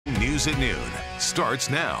News at noon starts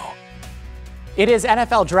now. It is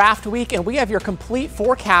NFL Draft Week, and we have your complete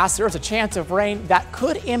forecast. There's a chance of rain that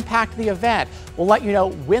could impact the event. We'll let you know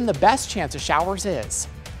when the best chance of showers is.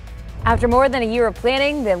 After more than a year of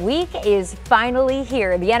planning, the week is finally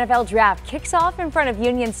here. The NFL Draft kicks off in front of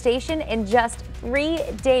Union Station in just 3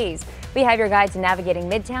 days. We have your guide to navigating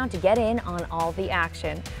Midtown to get in on all the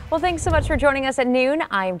action. Well, thanks so much for joining us at noon.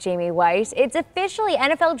 I'm Jamie Weiss. It's officially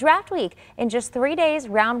NFL Draft Week. In just 3 days,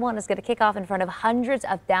 round one is going to kick off in front of hundreds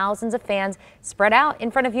of thousands of fans spread out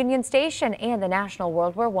in front of Union Station and the National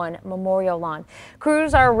World War I Memorial Lawn.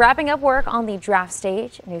 Crews are wrapping up work on the draft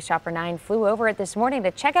stage. News Chopper 9 flew over it this morning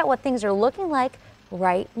to check out what things are looking like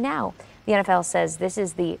right now. The NFL says this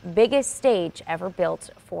is the biggest stage ever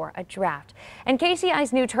built for a draft. And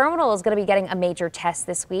KCI's new terminal is going to be getting a major test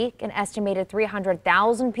this week. An estimated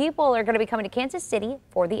 300,000 people are going to be coming to Kansas City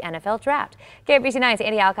for the NFL Draft. KFBC 9's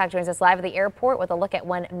Andy Alcock joins us live at the airport with a look at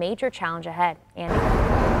one major challenge ahead. Andy.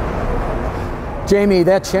 Jamie,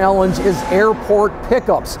 that challenge is airport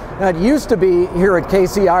pickups. Now, it used to be here at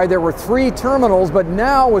KCI there were 3 terminals, but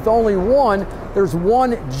now with only one, there's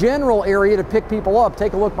one general area to pick people up.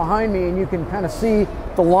 Take a look behind me and you can kind of see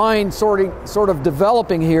the line sort of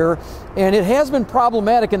developing here. And it has been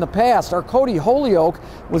problematic in the past. Our Cody Holyoke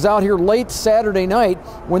was out here late Saturday night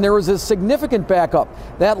when there was a significant backup.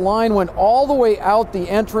 That line went all the way out the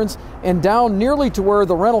entrance and down nearly to where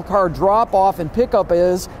the rental car drop-off and pickup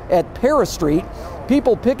is at Paris Street.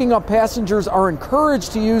 People picking up passengers are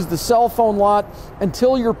encouraged to use the cell phone lot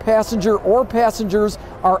until your passenger or passengers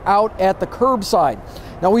are out at the curbside.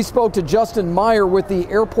 Now, we spoke to Justin Meyer with the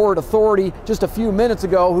airport authority just a few minutes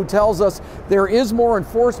ago, who tells us there is more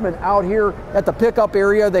enforcement out here at the pickup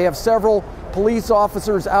area. They have several police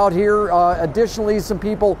officers out here. Additionally, some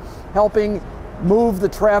people helping move the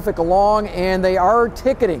traffic along, and they are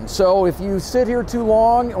ticketing. So if you sit here too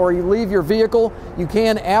long or you leave your vehicle, you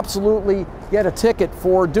can absolutely get a ticket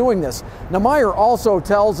for doing this. Now, Meyer also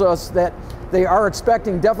tells us that they are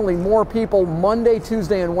expecting definitely more people Monday,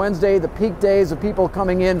 Tuesday, and Wednesday, the peak days of people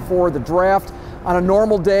coming in for the draft. On a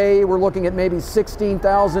normal day, we're looking at maybe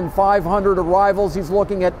 16,500 arrivals. He's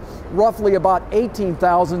looking at roughly about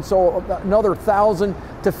 18,000, so another 1,000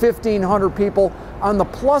 to 1,500 people. On the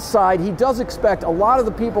plus side, he does expect a lot of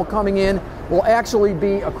the people coming in will actually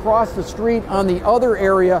be across the street on the other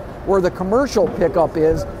area where the commercial pickup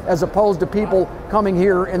is, as opposed to people coming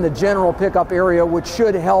here in the general pickup area, which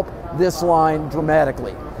should help this line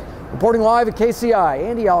dramatically. Reporting live at KCI,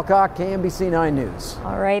 Andy Alcock, KMBC 9 News.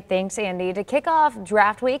 All right, thanks, Andy. To kick off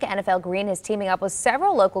Draft Week, NFL Green is teaming up with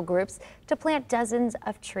several local groups to plant dozens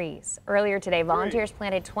of trees. Earlier today, volunteers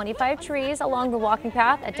planted 25 trees along the walking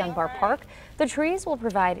path at Dunbar Park. The trees will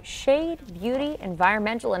provide shade, beauty,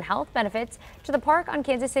 environmental, and health benefits to the park on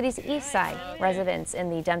Kansas City's east side. Residents in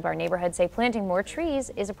the Dunbar neighborhood say planting more trees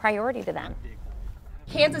is a priority to them.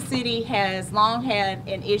 Kansas City has long had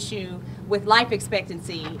an issue with life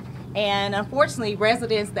expectancy, and unfortunately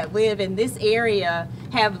residents that live in this area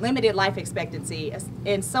have limited life expectancy,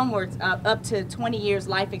 and some were up to 20 years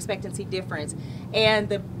life expectancy difference. And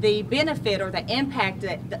the benefit or the impact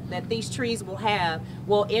that these trees will have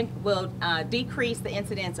will decrease the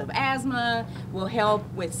incidence of asthma, will help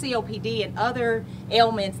with COPD and other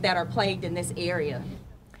ailments that are plagued in this area.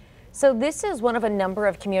 So this is one of a number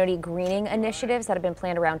of community greening initiatives that have been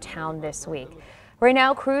planned around town this week. Right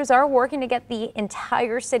now, crews are working to get the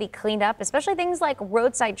entire city cleaned up, especially things like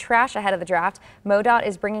roadside trash ahead of the draft. MoDOT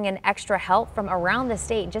is bringing in extra help from around the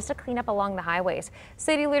state just to clean up along the highways.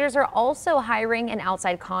 City leaders are also hiring an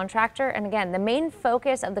outside contractor. And again, the main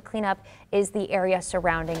focus of the cleanup is the area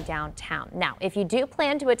surrounding downtown. Now, if you do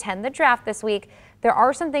plan to attend the draft this week, there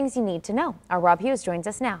are some things you need to know. Our Rob Hughes joins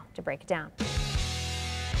us now to break it down.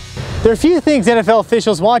 There are a few things NFL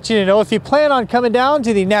officials want you to know if you plan on coming down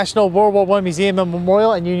to the National World War I Museum and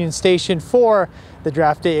Memorial and Union Station for the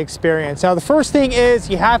draft day experience. Now, the first thing is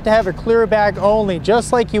you have to have a clear bag only,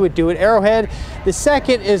 just like you would do at Arrowhead. The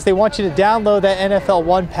second is they want you to download that NFL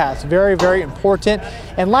One Pass. Very, very important.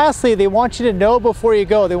 And lastly, they want you to know before you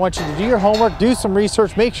go. They want you to do your homework, do some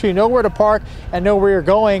research, make sure you know where to park and know where you're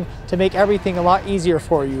going to make everything a lot easier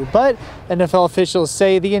for you. But NFL officials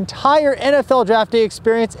say the entire NFL Draft Day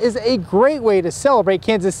experience is a great way to celebrate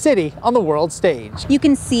Kansas City on the world stage. You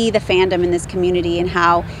can see the fandom in this community and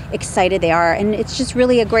how excited they are, and it's just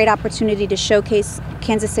really a great opportunity to showcase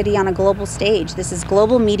Kansas City on a global stage. This is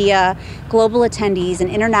global media, global attendees, an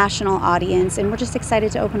international audience, and we're just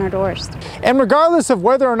excited to open our doors. And regardless of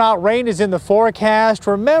whether or not rain is in the forecast,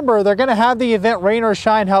 remember they're going to have the event rain or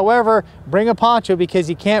shine. However, bring a poncho because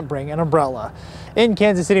you can't bring an umbrella. In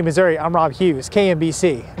Kansas City, Missouri, I'm Rob Hughes,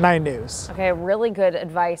 KMBC 9 News. Okay, really good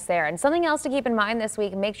advice there. And something else to keep in mind this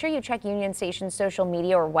week, make sure you check Union Station's social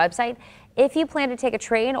media or website if you plan to take a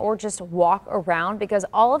train or just walk around, because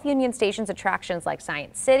all of Union Station's attractions like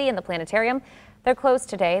Science City and the planetarium, they're closed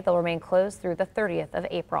today. They'll remain closed through the 30th of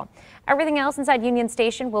April. Everything else inside Union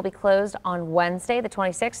Station will be closed on Wednesday, the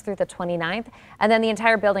 26th through the 29th. And then the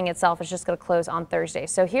entire building itself is just going to close on Thursday.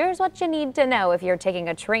 So here's what you need to know if you're taking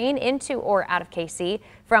a train into or out of KC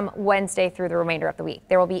from Wednesday through the remainder of the week.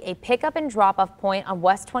 There will be a pickup and drop-off point on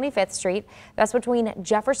West 25th Street. That's between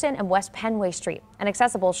Jefferson and West Penway Street. An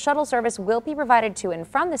accessible shuttle service will be provided to and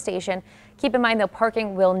from the station. Keep in mind, though,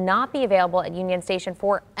 parking will not be available at Union Station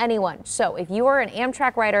for anyone. So if you are an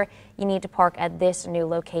Amtrak rider, you need to park at this new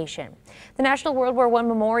location. The National World War I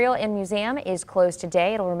Memorial and Museum is closed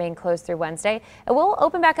today. It'll remain closed through Wednesday. It will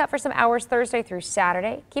open back up for some hours Thursday through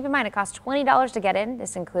Saturday. Keep in mind, it costs $20 to get in.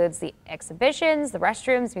 This includes the exhibitions, the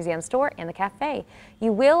restrooms, museum store, and the cafe.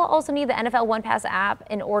 You will also need the NFL One Pass app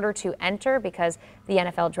in order to enter, because the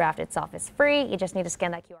NFL draft itself is free. You just need to scan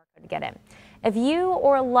that QR code to get in. If you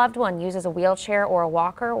or a loved one uses a wheelchair or a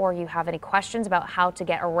walker, or you have any questions about how to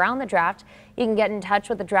get around the draft, you can get in touch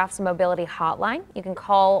with the Draft's mobility hotline. You can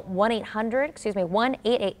call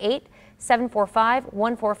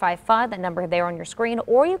 1-800-745-1455, that number there on your screen,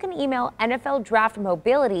 or you can email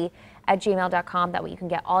NFLDraftMobility@gmail.com. That way you can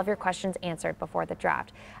get all of your questions answered before the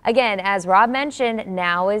draft. Again, as Rob mentioned,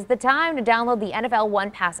 now is the time to download the NFL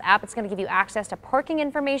One Pass app. It's going to give you access to parking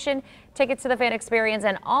information, tickets to the fan experience,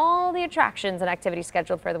 and all the attractions and activities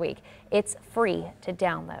scheduled for the week. It's free to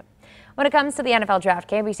download. When it comes to the NFL draft,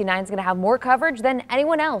 KMBC 9 is going to have more coverage than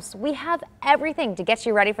anyone else. We have everything to get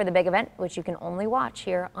you ready for the big event, which you can only watch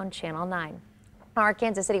here on Channel 9. Our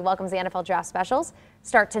Kansas City welcomes the NFL Draft Specials.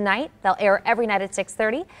 Start tonight. They'll air every night at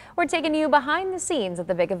 6:30. We're taking you behind the scenes of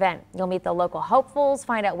the big event. You'll meet the local hopefuls,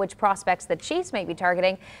 find out which prospects the Chiefs may be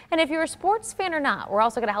targeting, and if you're a sports fan or not, we're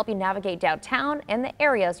also going to help you navigate downtown and the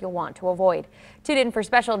areas you'll want to avoid. Tune in for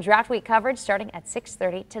special Draft Week coverage starting at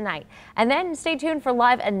 6:30 tonight. And then stay tuned for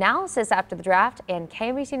live analysis after the draft and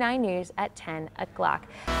KMBC 9 News at 10 o'clock.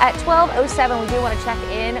 At 12:07, we do want to check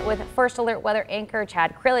in with First Alert weather anchor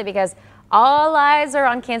Chad Crilly, because all eyes are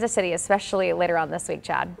on Kansas City, especially later on this week,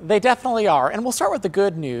 Chad. They definitely are. And we'll start with the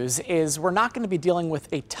good news is we're not going to be dealing with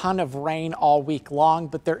a ton of rain all week long,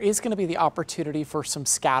 but there is going to be the opportunity for some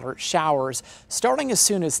scattered showers starting as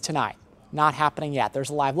soon as tonight. Not happening yet.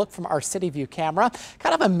 There's a live look from our City View camera.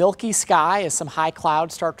 Kind of a milky sky as some high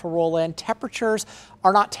clouds start to roll in. Temperatures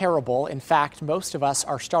are not terrible. In fact, most of us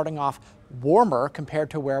are starting off warmer compared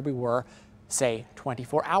to where we were, say,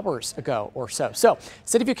 24 hours ago or so. So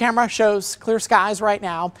City View camera shows clear skies right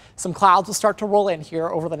now. Some clouds will start to roll in here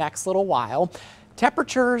over the next little while.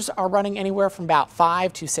 Temperatures are running anywhere from about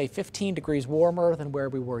 5 to say 15 degrees warmer than where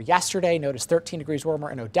we were yesterday. Notice 13 degrees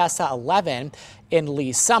warmer in Odessa, 11 in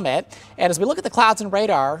Lee's Summit. And as we look at the clouds and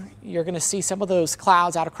radar, you're going to see some of those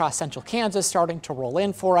clouds out across central Kansas starting to roll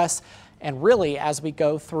in for us. And really, as we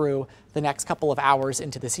go through the next couple of hours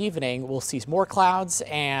into this evening, we'll see more clouds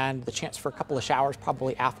and the chance for a couple of showers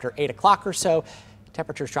probably after 8 o'clock or so.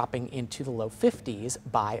 Temperatures dropping into the low 50s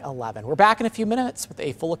by 11. We're back in a few minutes with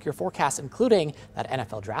a full look at your forecast, including that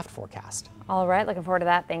NFL draft forecast. All right, looking forward to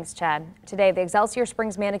that. Thanks, Chad. Today, the Excelsior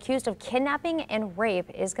Springs man accused of kidnapping and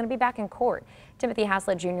rape is going to be back in court. Timothy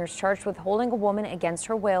Haslett Jr. is charged with holding a woman against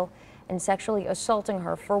her will and sexually assaulting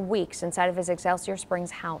her for weeks inside of his Excelsior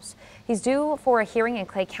Springs house. He's due for a hearing in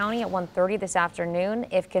Clay County at 1:30 this afternoon.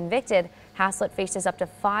 If convicted, Haslett faces up to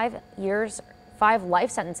 5 life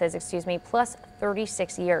sentences, plus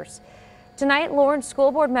 36 years. Tonight, Lawrence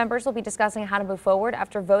School Board members will be discussing how to move forward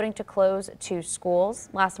after voting to close 2 schools.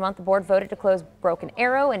 Last month, the board voted to close Broken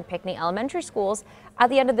Arrow and Pinckney elementary schools at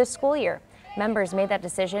the end of this school year. Members made that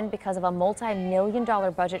decision because of a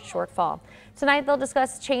multi-million-dollar budget shortfall. Tonight, they'll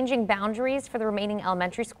discuss changing boundaries for the remaining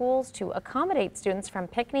elementary schools to accommodate students from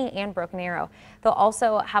Pinckney and Broken Arrow. They'll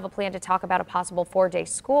also have a plan to talk about a possible 4-day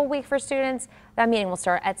school week for students. That meeting will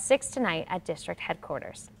start at 6 tonight at district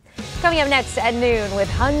headquarters. Coming up next at noon,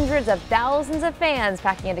 with hundreds of thousands of fans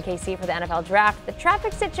packing into KC for the NFL draft, the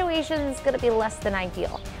traffic situation is going to be less than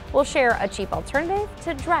ideal. We'll share a cheap alternative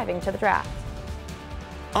to driving to the draft.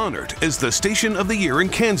 Honored as the Station of the Year in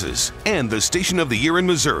Kansas and the Station of the Year in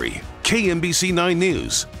Missouri, KMBC 9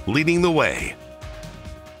 News, leading the way.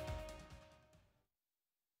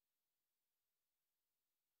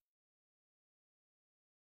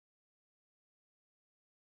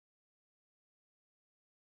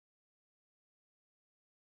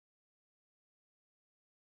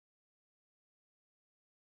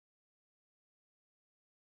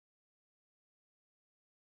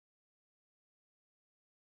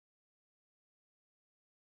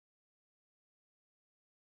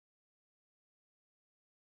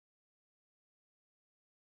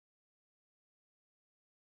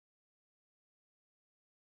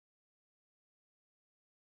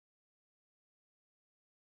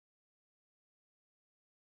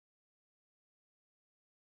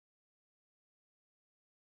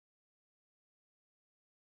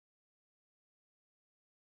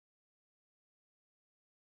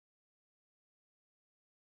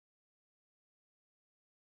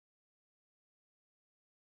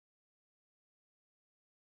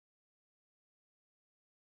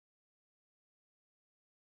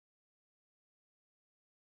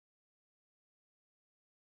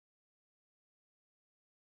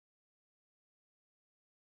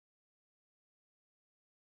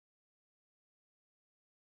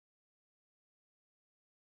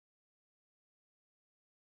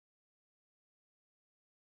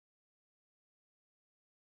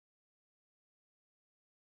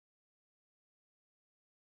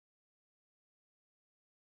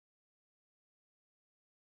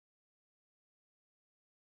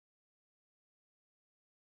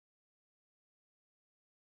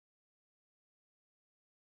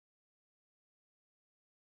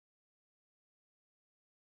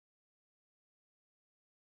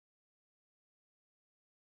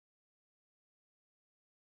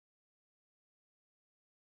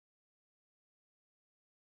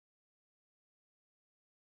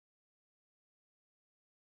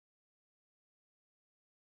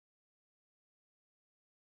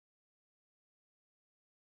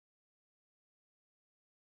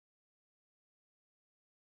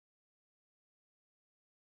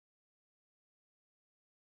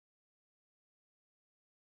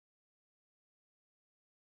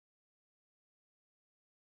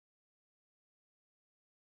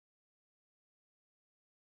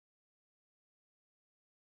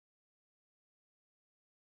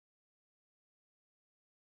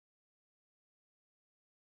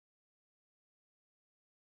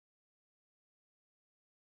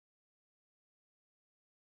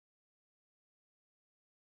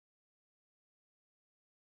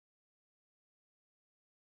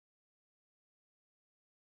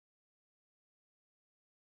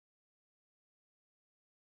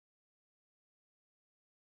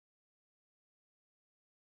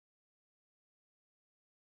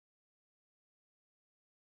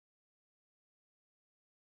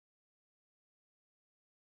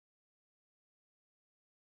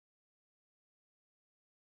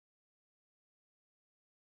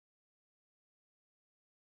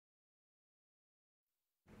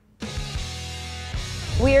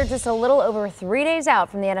 We are just a little over 3 days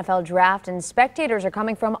out from the NFL draft, and spectators are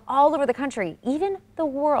coming from all over the country, even the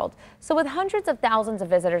world. So with hundreds of thousands of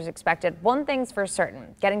visitors expected, one thing's for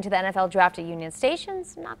certain: getting to the NFL draft at Union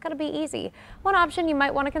Station's not going to be easy. One option you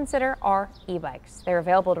might want to consider are e-bikes. They're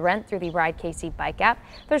available to rent through the Ride KC bike app.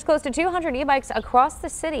 There's close to 200 e-bikes across the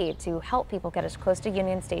city to help people get as close to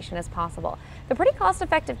Union Station as possible. They're pretty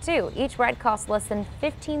cost-effective too. Each ride costs less than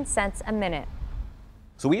 15 cents a minute.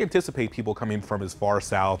 So we anticipate people coming from as far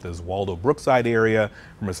south as Waldo Brookside area,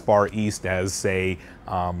 from as far east as, say,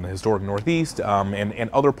 historic Northeast, and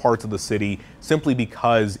other parts of the city, simply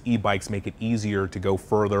because e-bikes make it easier to go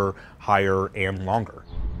further, higher, and longer.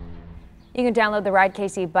 You can download the Ride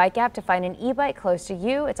KC bike app to find an e-bike close to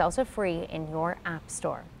you. It's also free in your app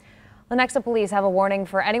store. The next up, police have a warning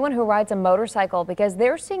for anyone who rides a motorcycle because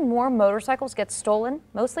they're seeing more motorcycles get stolen,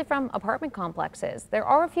 mostly from apartment complexes. There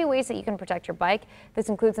are a few ways that you can protect your bike. This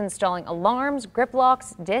includes installing alarms, grip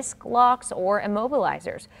locks, disc locks, or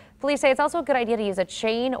immobilizers. Police say it's also a good idea to use a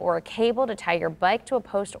chain or a cable to tie your bike to a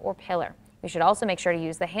post or pillar. You should also make sure to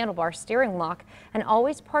use the handlebar steering lock and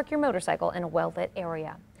always park your motorcycle in a well-lit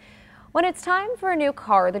area. When it's time for a new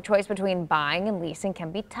car, the choice between buying and leasing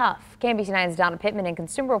can be tough. KMBC9's Donna Pittman and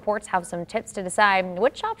Consumer Reports have some tips to decide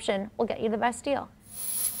which option will get you the best deal.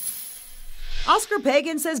 Oscar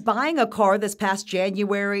Pagan says buying a car this past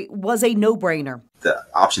January was a no-brainer. The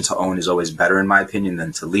option to own is always better, in my opinion,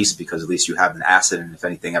 than to lease, because at least you have an asset, and if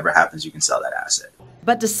anything ever happens, you can sell that asset.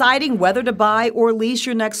 But deciding whether to buy or lease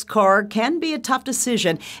your next car can be a tough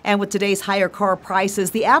decision. And with today's higher car prices,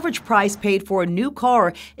 the average price paid for a new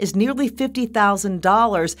car is nearly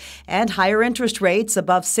 $50,000. And higher interest rates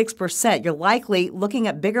above 6%. You're likely looking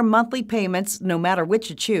at bigger monthly payments no matter which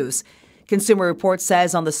you choose. Consumer Reports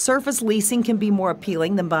says on the surface, leasing can be more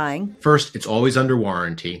appealing than buying. First, it's always under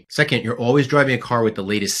warranty. Second, you're always driving a car with the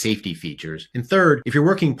latest safety features. And third, if you're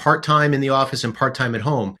working part-time in the office and part-time at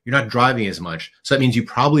home, you're not driving as much. So that means you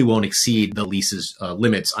probably won't exceed the lease's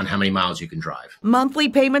limits on how many miles you can drive. Monthly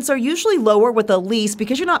payments are usually lower with a lease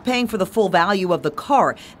because you're not paying for the full value of the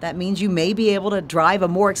car. That means you may be able to drive a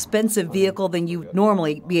more expensive vehicle than you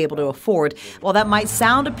normally be able to afford. While that might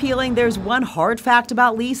sound appealing, there's one hard fact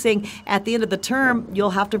about leasing. At the end of the term,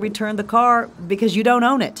 you'll have to return the car because you don't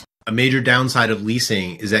own it. A major downside of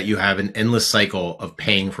leasing is that you have an endless cycle of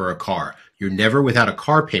paying for a car. You're never without a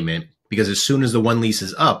car payment because as soon as the one lease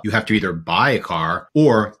is up, you have to either buy a car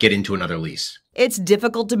or get into another lease. It's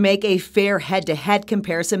difficult to make a fair head-to-head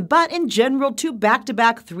comparison, but in general, 2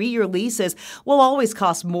 back-to-back 3-year leases will always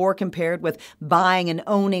cost more compared with buying and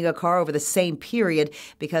owning a car over the same period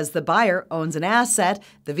because the buyer owns an asset,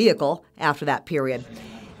 the vehicle, after that period.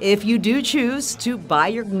 If you do choose to buy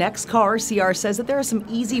your next car, CR says that there are some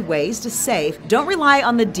easy ways to save. Don't rely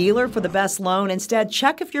on the dealer for the best loan. Instead,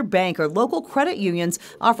 check if your bank or local credit unions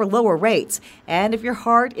offer lower rates. And if your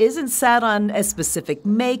heart isn't set on a specific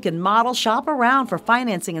make and model, shop around for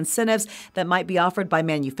financing incentives that might be offered by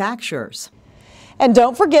manufacturers. And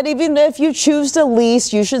don't forget, even if you choose to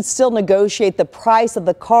lease, you should still negotiate the price of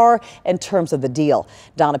the car and terms of the deal.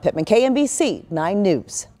 Donna Pittman, KMBC 9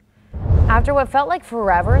 News. After what felt like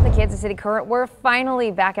forever, the Kansas City Current were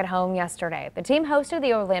finally back at home yesterday. The team hosted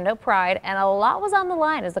the Orlando Pride, and a lot was on the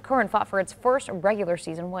line as the Current fought for its first regular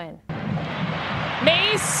season win.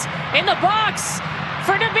 Mace in the box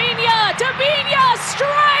for Davinia. Davinia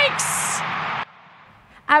strikes!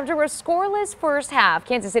 After a scoreless first half,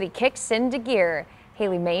 Kansas City kicks into gear.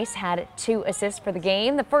 Haley Mace had 2 assists for the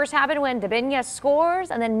game. The first happened when Davinia scores,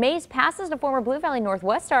 and then Mace passes to former Blue Valley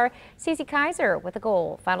Northwest star Cece Kaiser with a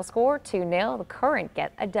goal. Final score 2-0. The Current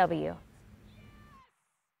get a W.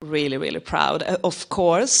 Really, really proud. Of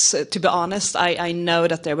course, to be honest, I know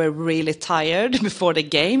that they were really tired before the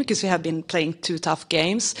game because we have been playing 2 tough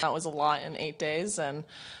games. That was a lot in 8 days, and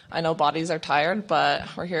I know bodies are tired, but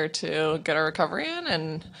we're here to get our recovery in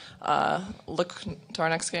and look to our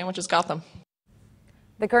next game, which is Gotham.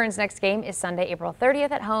 The Current's next game is Sunday, April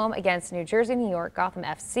 30th at home against New Jersey, New York, Gotham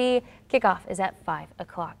FC. Kickoff is at 5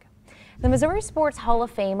 o'clock. The Missouri Sports Hall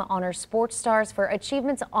of Fame honors sports stars for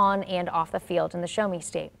achievements on and off the field in the Show Me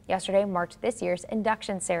State. Yesterday marked this year's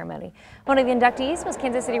induction ceremony. One of the inductees was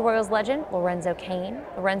Kansas City Royals legend Lorenzo Cain.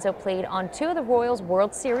 Lorenzo played on 2 of the Royals'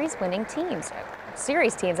 World Series winning teams.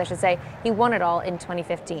 He won it all in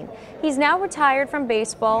 2015. He's now retired from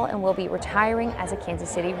baseball and will be retiring as a Kansas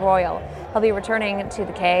City Royal. He'll be returning to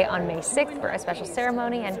the K on May 6th for a special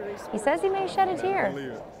ceremony, and he says he may shed a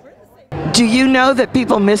tear. Do you know that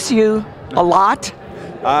people miss you a lot?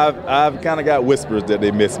 I've kind of got whispers that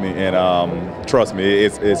they miss me, and trust me,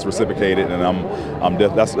 it's reciprocated, and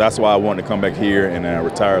that's why I wanted to come back here and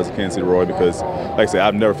retire as a Kansas City Royal, because, like I said,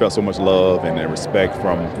 I've never felt so much love and respect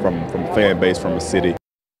from the fan base, from the city.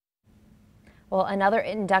 Well, another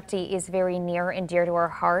inductee is very near and dear to our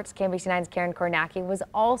hearts. KMBC9's Karen Kornacki was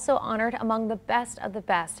also honored among the best of the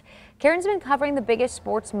best. Karen's been covering the biggest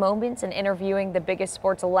sports moments and interviewing the biggest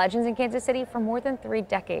sports legends in Kansas City for more than 3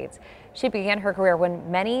 decades. She began her career when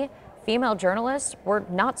many female journalists were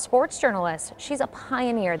not sports journalists. She's a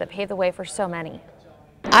pioneer that paved the way for so many.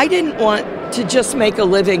 I didn't want to just make a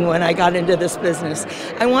living when I got into this business.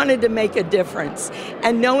 I wanted to make a difference.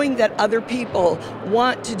 And knowing that other people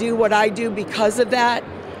want to do what I do because of that,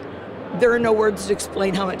 there are no words to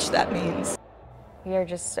explain how much that means. We are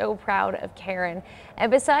just so proud of Karen.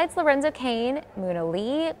 And besides Lorenzo Cain, Muna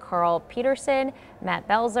Lee, Carl Peterson, Matt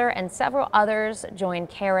Belzer, and several others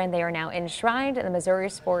joined Karen. They are now enshrined in the Missouri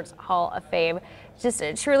Sports Hall of Fame. Just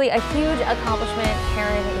truly a huge accomplishment.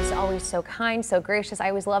 Karen is always so kind, so gracious. I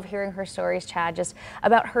always love hearing her stories, Chad, just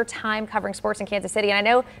about her time covering sports in Kansas City. And I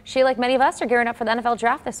know she, like many of us, are gearing up for the NFL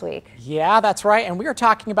draft this week. Yeah, that's right. And we are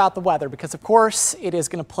talking about the weather because, of course, it is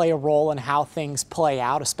going to play a role in how things play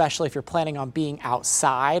out, especially if you're planning on being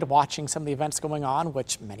outside, watching some of the events going on,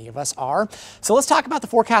 which many of us are. So let's talk about the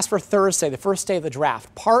forecast for Thursday, the first day of the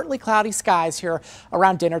draft. Partly cloudy skies here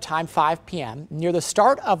around dinner time, 5 p.m. Near the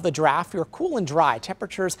start of the draft, you're cool and dry.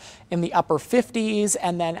 Temperatures in the upper 50s,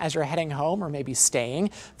 and then as you're heading home or maybe staying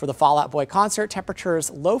for the Fall Out Boy concert, temperatures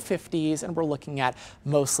low 50s, and we're looking at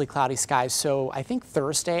mostly cloudy skies. So I think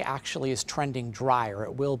Thursday actually is trending drier.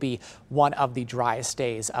 It will be one of the driest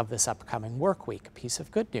days of this upcoming work week. A piece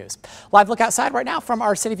of good news. Live look outside right now from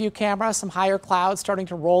our City View camera. Some higher clouds starting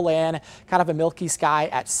to roll in, kind of a milky sky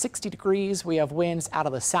at 60 degrees. We have winds out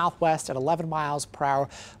of the southwest at 11 miles per hour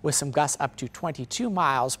with some gusts up to 22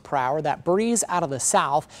 miles per hour. That breeze out of the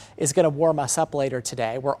south is going to warm us up later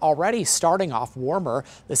today. We're already starting off warmer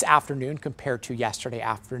this afternoon compared to yesterday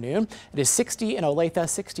afternoon. It is 60 in Olathe,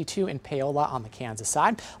 62 in Paola on the Kansas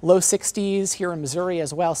side. Low 60s here in Missouri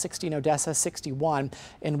as well, 60 in Odessa, 61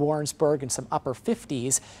 in Warrensburg, and some upper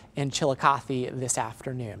 50s in Chillicothe this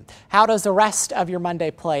afternoon. How does the rest of your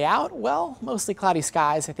Monday play out? Well, mostly cloudy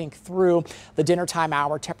skies, I think, through the dinner time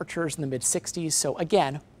hour. Temperatures in the mid 60s, so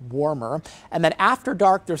again, warmer. And then after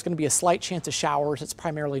dark, there's going to be a slight chance of showers. It's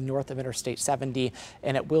primarily north of Interstate 70,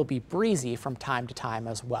 and it will be breezy from time to time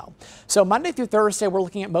as well. So Monday through Thursday, we're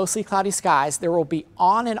looking at mostly cloudy skies. There will be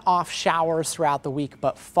on and off showers throughout the week,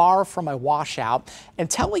 but far from a washout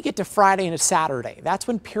until we get to Friday and Saturday. That's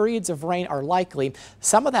when periods of rain are likely.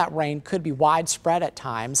 Some of that rain could be widespread at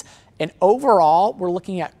times. And overall, we're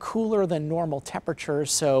looking at cooler than normal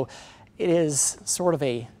temperatures. So it is sort of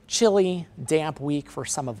a chilly, damp week for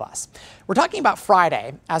some of us. We're talking about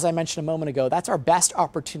Friday. As I mentioned a moment ago, that's our best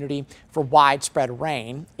opportunity for widespread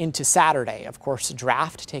rain into Saturday. Of course, the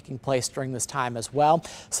draft taking place during this time as well.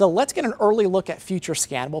 So let's get an early look at Future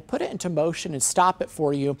Scan. We'll put it into motion and stop it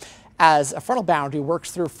for you as a frontal boundary works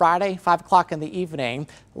through Friday, 5 o'clock in the evening.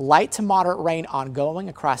 Light to moderate rain ongoing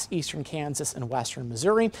across eastern Kansas and western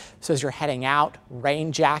Missouri. So as you're heading out,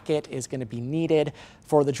 rain jacket is going to be needed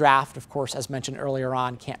for the draft. Of course, as mentioned earlier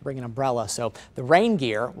on, can't bring an umbrella, so the rain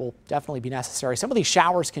gear will definitely be necessary. Some of these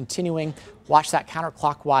showers continuing. Watch that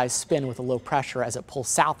counterclockwise spin with a low pressure as it pulls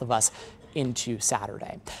south of us into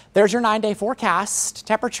Saturday. There's your 9-day forecast.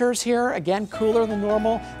 Temperatures here, again, cooler than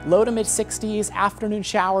normal, low to mid 60s, afternoon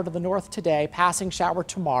shower to the north today, passing shower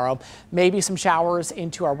tomorrow, maybe some showers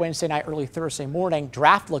into our Wednesday night, early Thursday morning.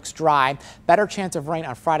 Draft looks dry, better chance of rain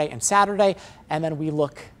on Friday and Saturday, and then we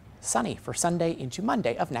look sunny for Sunday into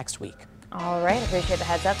Monday of next week. All right, appreciate the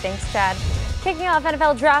heads up. Thanks, Chad. Kicking off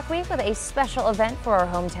NFL Draft Week with a special event for our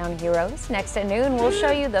hometown heroes. Next at noon, we'll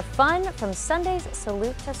show you the fun from Sunday's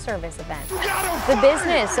Salute to Service event. The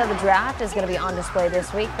business of the draft is going to be on display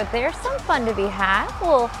this week, but there's some fun to be had.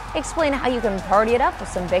 We'll explain how you can party it up with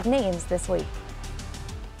some big names this week.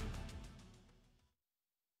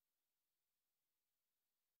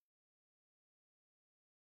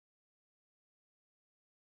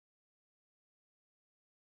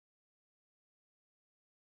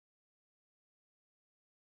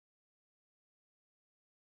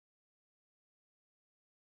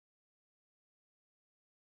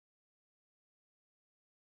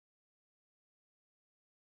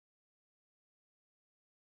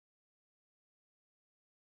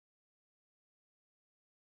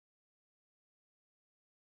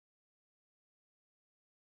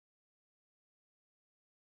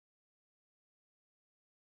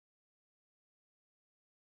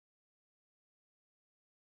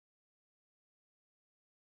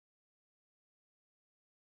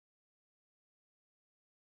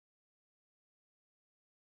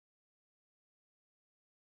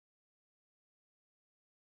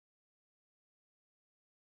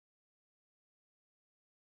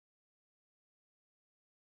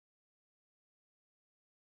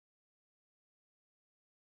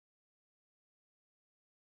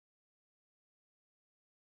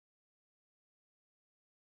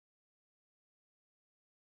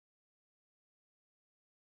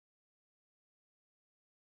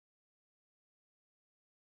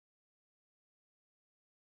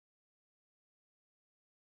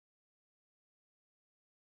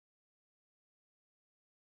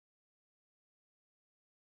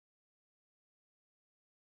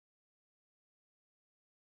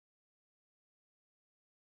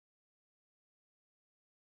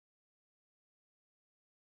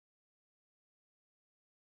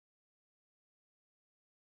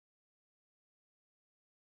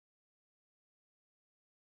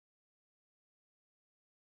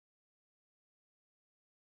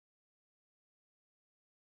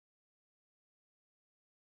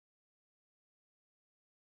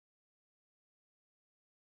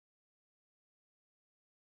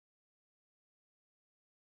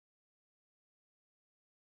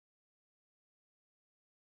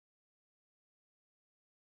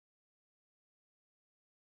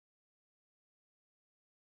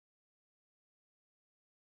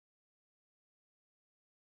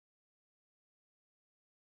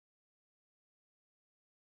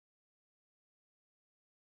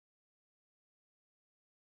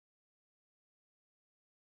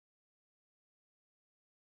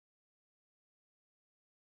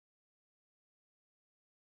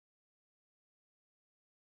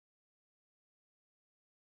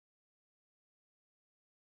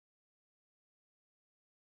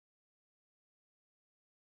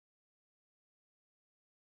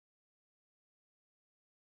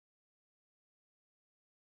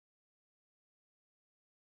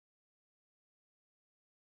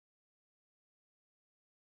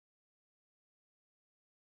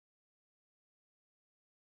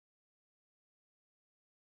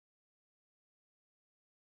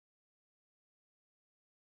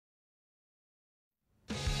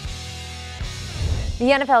 The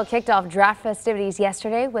NFL kicked off draft festivities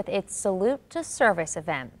yesterday with its Salute to Service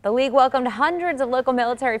event. The league welcomed hundreds of local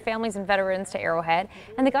military families and veterans to Arrowhead,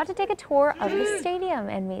 and they got to take a tour of the stadium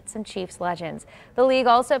and meet some Chiefs legends. The league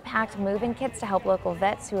also packed moving kits to help local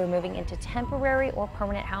vets who are moving into temporary or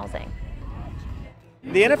permanent housing.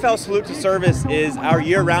 The NFL Salute to Service is our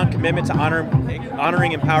year-round commitment to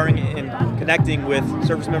honoring, empowering, and connecting with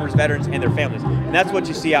service members, veterans, and their families. And that's what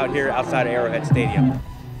you see out here outside of Arrowhead Stadium.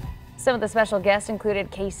 Some of the special guests included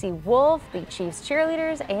Casey Wolf, the Chiefs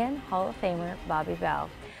cheerleaders, and Hall of Famer Bobby Bell.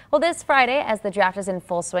 Well, this Friday, as the draft is in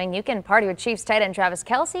full swing, you can party with Chiefs tight end Travis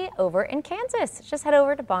Kelce over in Kansas. Just head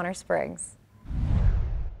over to Bonner Springs.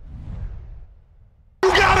 You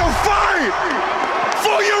gotta fight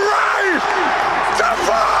for your right to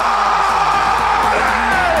fight!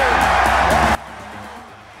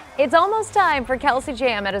 It's almost time for Kelce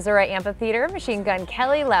Jam at Azura Amphitheater. Machine Gun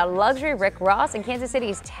Kelly, Loud Luxury, Rick Ross, and Kansas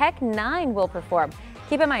City's Tech 9 will perform.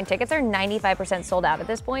 Keep in mind, tickets are 95% sold out at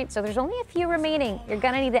this point, so there's only a few remaining. You're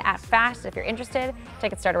gonna need to act fast if you're interested.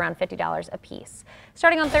 Tickets start around $50 a piece.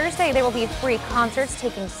 Starting on Thursday, there will be 3 concerts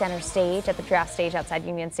taking center stage at the draft stage outside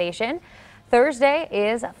Union Station. Thursday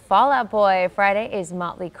is Fall Out Boy, Friday is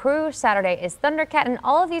Motley Crue, Saturday is Thundercat, and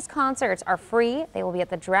all of these concerts are free. They will be at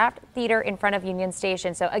the Draft Theater in front of Union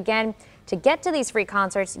Station. So again, to get to these free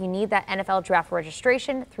concerts, you need that NFL Draft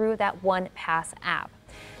registration through that One Pass app.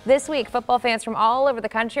 This week, football fans from all over the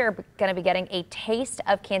country are going to be getting a taste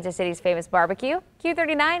of Kansas City's famous barbecue.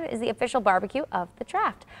 Q39 is the official barbecue of the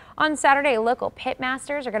draft. On Saturday, local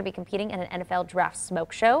pitmasters are going to be competing in an NFL Draft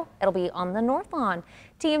Smoke Show. It'll be on the North Lawn.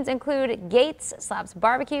 Teams include Gates, Slabs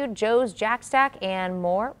Barbecue, Joe's Jack Stack, and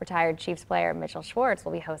more. Retired Chiefs player Mitchell Schwartz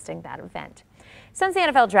will be hosting that event. Since the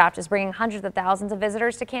NFL Draft is bringing hundreds of thousands of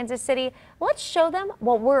visitors to Kansas City, let's show them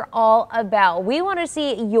what we're all about. We want to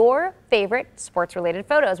see your favorite sports-related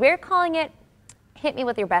photos. We're calling it Hit Me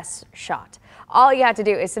With Your Best Shot. All you have to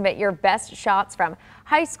do is submit your best shots from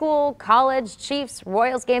high school, college, Chiefs,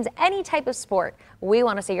 Royals games, any type of sport. We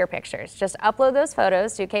want to see your pictures. Just upload those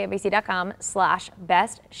photos to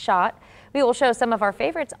KNBC.com/bestshot. We will show some of our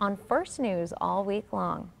favorites on First News all week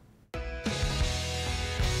long.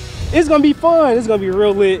 It's going to be fun. It's going to be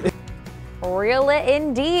real lit. Real lit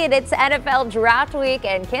indeed. It's NFL Draft Week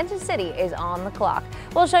and Kansas City is on the clock.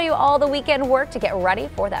 We'll show you all the weekend work to get ready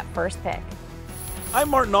for that first pick. I'm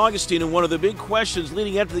Martin Augustine, and one of the big questions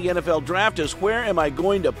leading up to the NFL Draft is where am I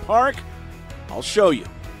going to park? I'll show you.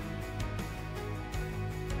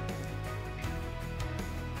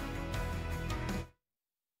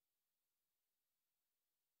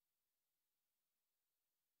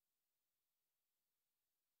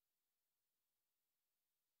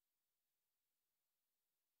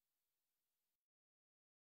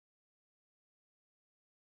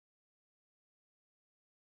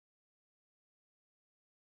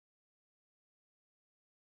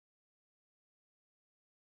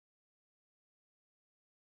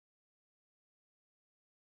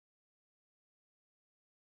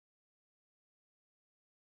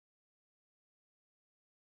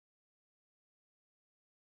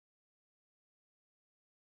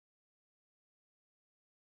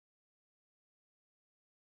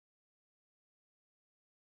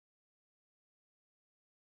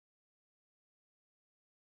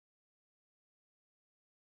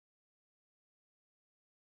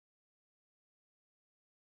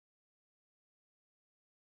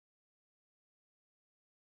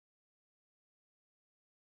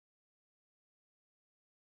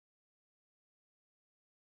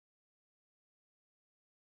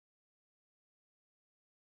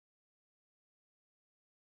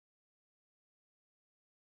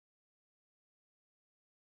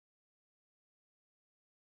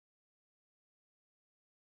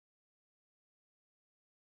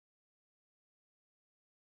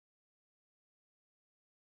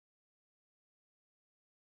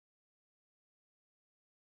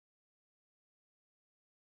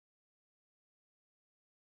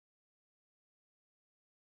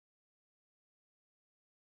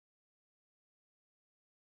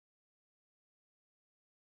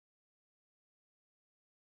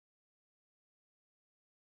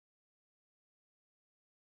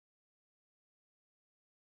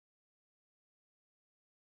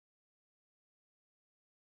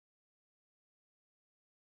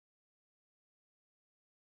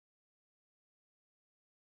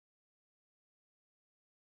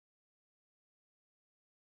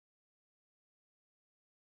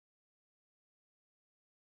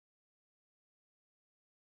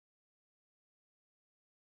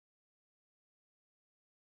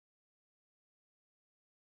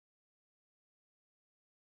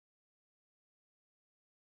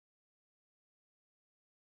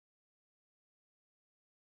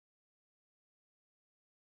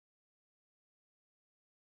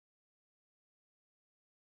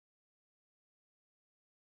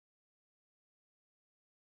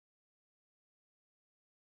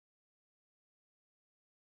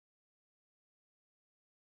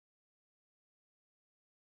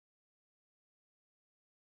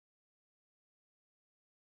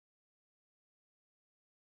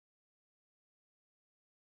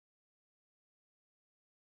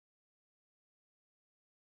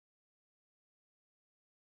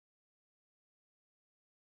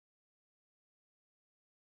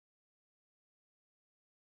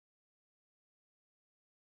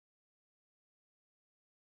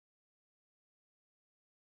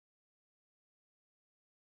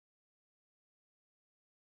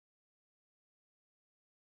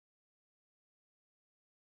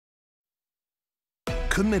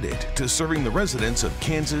 committed to serving the residents of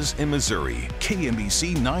Kansas and Missouri.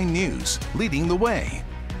 KMBC 9 News, leading the way.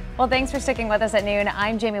 Well, thanks for sticking with us at noon.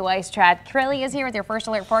 I'm Jamie Weistrad. Curly is here with your first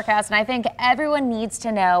alert forecast, and I think everyone needs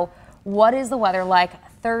to know, what is the weather like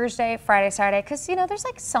Thursday, Friday, Saturday? Because, you know, there's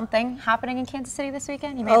like something happening in Kansas City this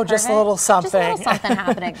weekend. You may have just heard a of it. little something. Just a little something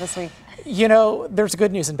happening this week. You know, there's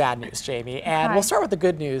good news and bad news, Jamie. And Hi. we'll start with the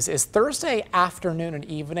good news. Is Thursday afternoon and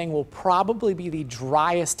evening will probably be the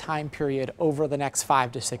driest time period over the next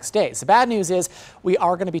 5 to 6 days. The bad news is we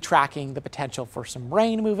are going to be tracking the potential for some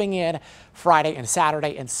rain moving in Friday and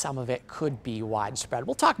Saturday, and some of it could be widespread.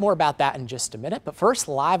 We'll talk more about that in just a minute. But first,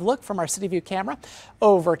 live look from our City View camera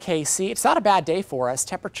over KC. It's not a bad day for us.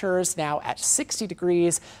 Temperatures now at 60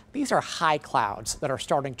 degrees. These are high clouds that are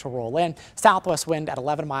starting to roll in. Southwest wind at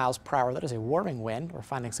 11 miles per hour. That is a warming wind. We're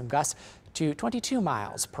finding some gusts to 22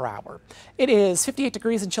 miles per hour. It is 58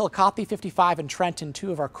 degrees in Chillicothe, 55 in Trenton,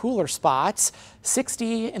 two of our cooler spots.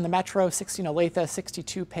 60 in the metro, 60 in Olathe,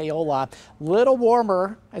 62 Paola. Little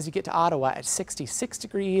warmer as you get to Ottawa at 66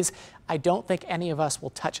 degrees. I don't think any of us will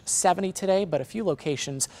touch 70 today, but a few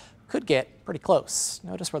locations could get pretty close.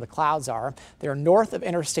 Notice where the clouds are. They're north of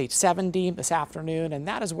Interstate 70 this afternoon, and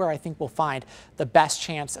that is where I think we'll find the best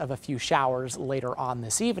chance of a few showers later on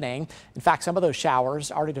this evening. In fact, some of those showers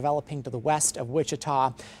already developing to the west of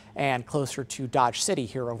Wichita and closer to Dodge City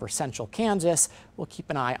here over central Kansas. We'll keep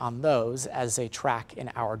an eye on those as they track in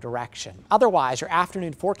our direction. Otherwise, your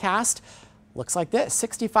afternoon forecast looks like this: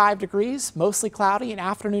 65 degrees, mostly cloudy, an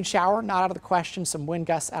afternoon shower, not out of the question, some wind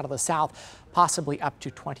gusts out of the south, possibly up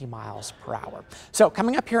to 20 miles per hour. So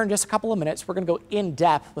coming up here in just a couple of minutes, we're going to go in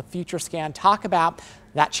depth with Future Scan, talk about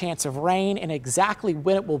that chance of rain and exactly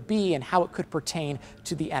when it will be and how it could pertain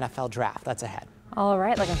to the NFL draft. That's ahead. All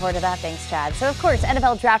right, looking forward to that. Thanks, Chad. So, of course,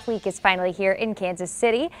 NFL Draft Week is finally here in Kansas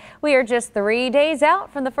City. We are just 3 days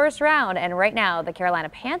out from the first round, and right now the Carolina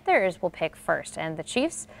Panthers will pick first, and the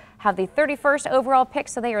Chiefs have the 31st overall pick,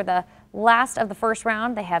 so they are the last of the first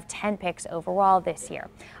round. They have 10 picks overall this year.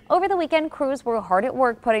 Over the weekend, crews were hard at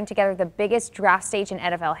work putting together the biggest draft stage in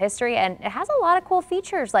NFL history, and it has a lot of cool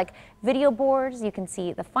features like video boards. You can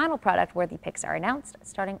see the final product where the picks are announced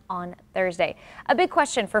starting on Thursday. A big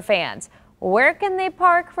question for fans: where can they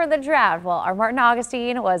park for the draft? Well, our Martin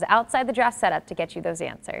Augustine was outside the draft setup to get you those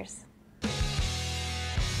answers.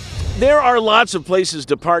 There are lots of places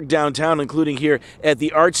to park downtown, including here at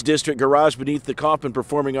the Arts District garage beneath the Kaufman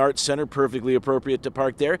Performing Arts Center. Perfectly appropriate to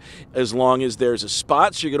park there as long as there's a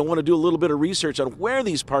spot. So you're going to want to do a little bit of research on where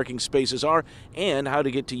these parking spaces are and how to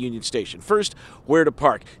get to Union Station. First, where to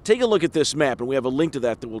park. Take a look at this map, and we have a link to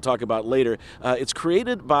that we'll talk about later. It's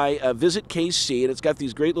created by Visit KC, and it's got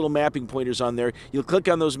these great little mapping pointers on there. You'll click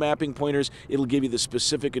on those mapping pointers. It'll give you the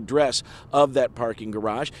specific address of that parking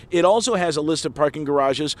garage. It also has a list of parking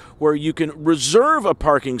garages where you can reserve a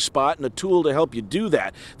parking spot and a tool to help you do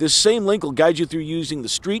that. This same link will guide you through using the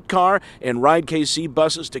streetcar and Ride KC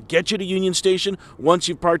buses to get you to Union Station. Once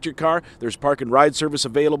you've parked your car, there's park and ride service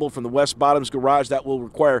available from the West Bottoms garage. That will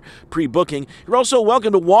require pre-booking. You're also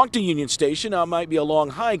welcome to walk to Union Station. Now, it might be a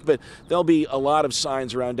long hike, but there'll be a lot of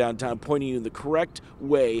signs around downtown pointing you in the correct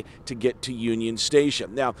way to get to Union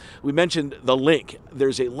Station. Now, we mentioned the link.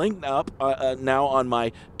 There's a link up now on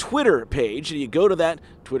my Twitter page. You go to that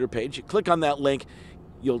Twitter page, you click on that link,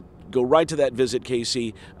 you'll go right to that Visit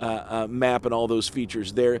KC map and all those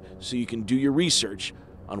features there so you can do your research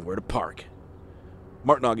on where to park.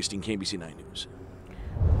 Martin Augustine, KMBC 9 News.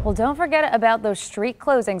 Well, don't forget about those street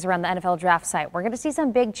closings around the NFL draft site. We're going to see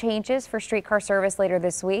some big changes for streetcar service later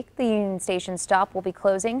this week. The Union Station stop will be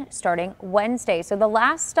closing starting Wednesday. So the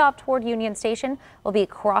last stop toward Union Station will be at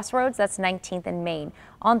Crossroads. That's 19th and Main.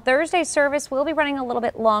 On Thursday, service will be running a little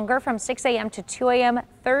bit longer from 6 a.m. to 2 a.m.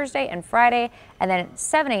 Thursday and Friday, and then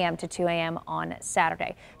 7 a.m. to 2 a.m. on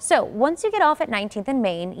Saturday. So once you get off at 19th and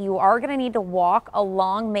Main, you are going to need to walk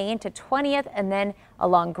along Main to 20th and then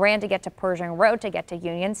along Grand to get to Pershing Road to get to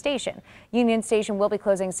Union Station. Union Station will be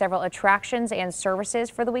closing several attractions and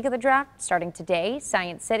services for the week of the draft. Starting today,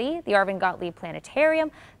 Science City, the Arvin Gottlieb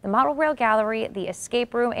Planetarium, the Model Rail Gallery, the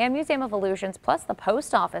Escape Room, and Museum of Illusions, plus the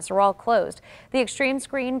Post Office are all closed. The Extreme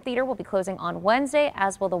Screen Theater will be closing on Wednesday,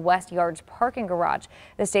 as will the West Yards Parking Garage.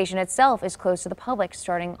 The station itself is closed to the public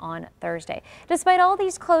starting on Thursday. Despite all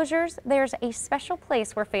these closures, there's a special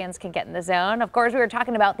place where fans can get in the zone. Of course, we were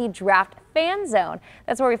talking about the Draft Fan Zone.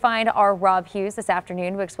 That's where we find our Rob Hughes this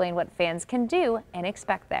afternoon to explain what fans can do and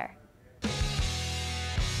expect there.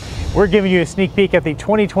 We're giving you a sneak peek at the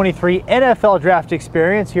 2023 NFL Draft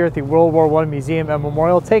Experience here at the World War I Museum and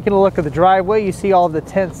Memorial. Taking a look at the driveway, you see all the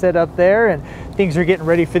tents set up there and things are getting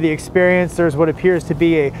ready for the experience. There's what appears to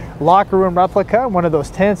be a locker room replica, one of those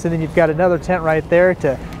tents, and then you've got another tent right there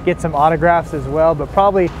to get some autographs as well. But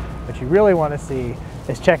probably what you really want to see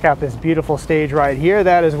is check out this beautiful stage right here.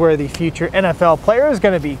 That is where the future NFL player is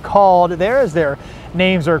going to be called. There as their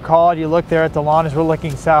names are called. You look there at the lawn as we're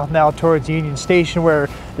looking south now towards Union Station where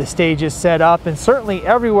the stage is set up, and certainly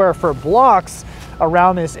everywhere for blocks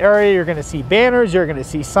around this area you're going to see banners, you're going to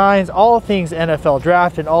see signs, all things NFL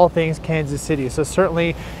Draft and all things Kansas City. So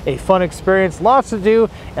certainly a fun experience, lots to do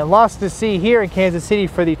and lots to see here in Kansas City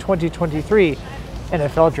for the 2023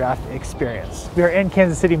 NFL Draft Experience. We are in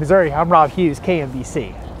Kansas City, Missouri. I'm Rob Hughes,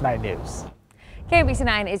 KMBC 9 News. KMBC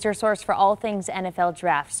 9 is your source for all things NFL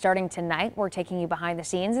Draft. Starting tonight, we're taking you behind the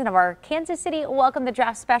scenes of our Kansas City Welcome the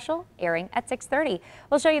Draft special, airing at 6:30.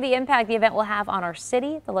 We'll show you the impact the event will have on our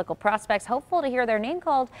city, the local prospects hopeful to hear their name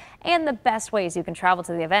called, and the best ways you can travel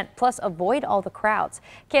to the event, plus avoid all the crowds.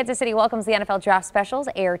 Kansas City Welcomes the NFL Draft specials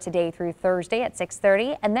air today through Thursday at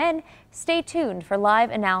 6:30, and then stay tuned for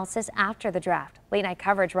live analysis after the draft. Late night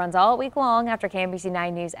coverage runs all week long after KMBC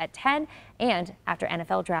 9 News at 10 and after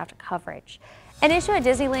NFL Draft coverage. An issue at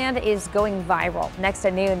Disneyland is going viral. Next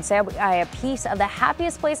at noon, a piece of the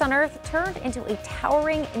happiest place on earth turned into a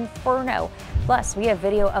towering inferno. Plus, we have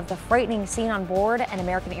video of the frightening scene on board an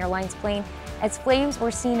American Airlines plane as flames were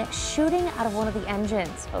seen shooting out of one of the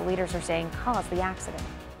engines, what leaders are saying caused the accident.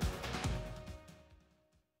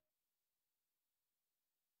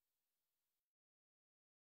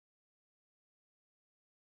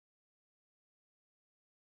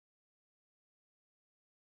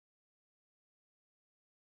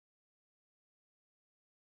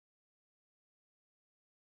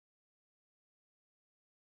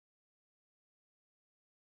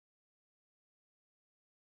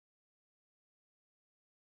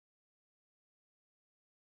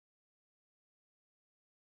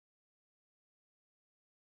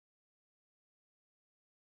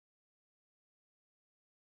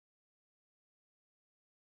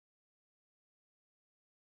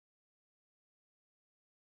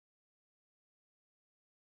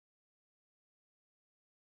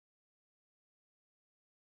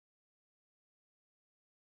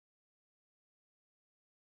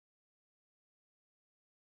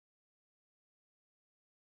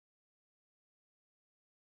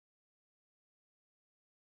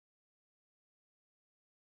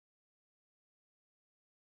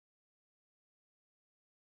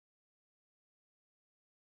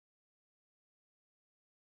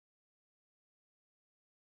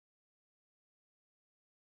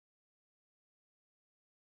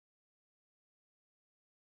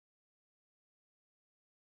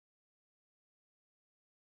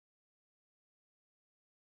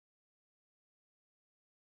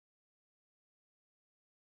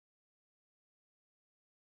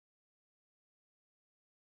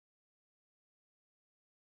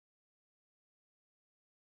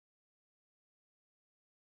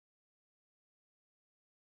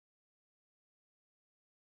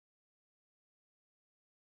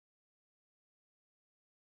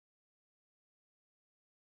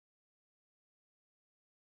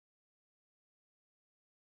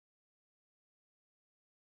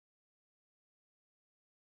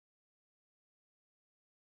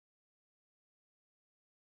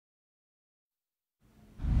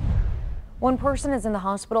 One person is in the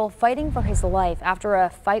hospital fighting for his life after a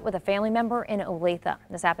fight with a family member in Olathe.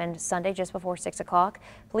 This happened Sunday just before 6 o'clock.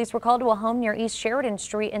 Police were called to a home near East Sheridan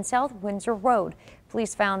Street and South Windsor Road.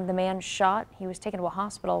 Police found the man shot. He was taken to a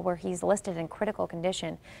hospital where he's listed in critical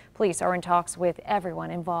condition. Police are in talks with everyone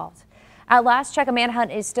involved. At last check, a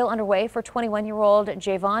manhunt is still underway for 21-year-old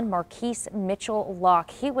Javon Marquise Mitchell Locke.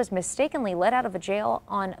 He was mistakenly let out of a jail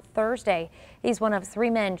on Thursday. He's one of 3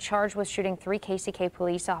 men charged with shooting 3 KCK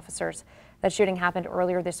police officers. That shooting happened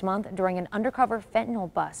earlier this month during an undercover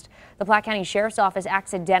fentanyl bust. The Platte County Sheriff's Office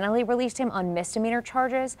accidentally released him on misdemeanor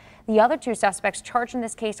charges. The other 2 suspects charged in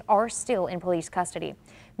this case are still in police custody.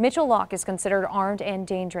 Mitchell Locke is considered armed and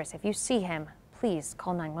dangerous. If you see him, please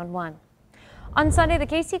call 911. On Sunday, the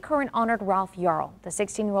KC Current honored Ralph Yarl, the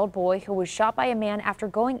 16-year-old boy who was shot by a man after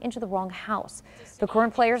going into the wrong house. The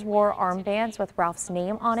Current players wore armbands with Ralph's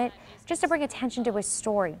name on it just to bring attention to his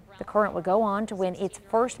story. The Current would go on to win its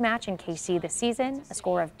first match in KC this season, a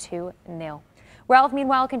score of 2-0. Ralph,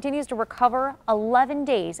 meanwhile, continues to recover 11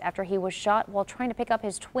 days after he was shot while trying to pick up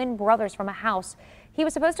his twin brothers from a house. He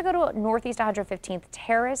was supposed to go to Northeast 115th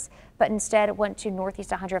Terrace, but instead went to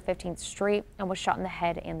Northeast 115th Street and was shot in the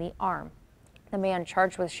head and the arm. The man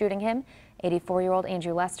charged with shooting him, 84-year-old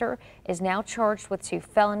Andrew Lester, is now charged with 2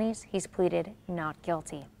 felonies. He's pleaded not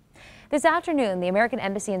guilty. This afternoon, the American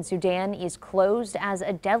embassy in Sudan is closed as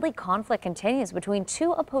a deadly conflict continues between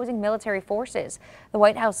 2 opposing military forces. The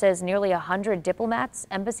White House says nearly 100 diplomats,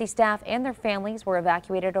 embassy staff, and their families were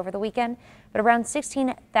evacuated over the weekend, but around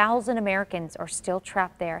 16,000 Americans are still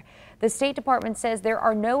trapped there. The State Department says there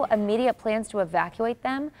are no immediate plans to evacuate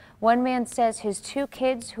them. One man says his 2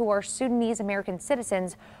 kids, who are Sudanese American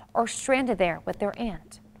citizens, are stranded there with their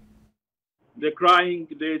aunt. They're crying,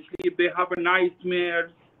 they sleep, they have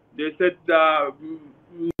nightmares. They said the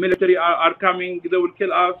military are coming, they will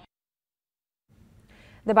kill us.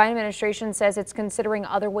 The Biden administration says it's considering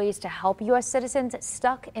other ways to help U.S. citizens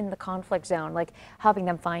stuck in the conflict zone, like helping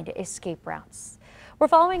them find escape routes. We're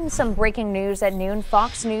following some breaking news at noon.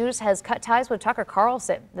 Fox News has cut ties with Tucker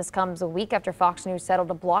Carlson. This comes a week after Fox News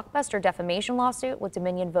settled a blockbuster defamation lawsuit with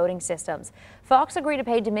Dominion Voting Systems. Fox agreed to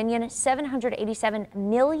pay Dominion $787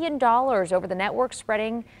 million over the network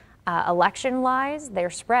spreading election lies, their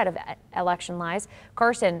spread of election lies.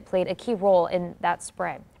 Carlson played a key role in that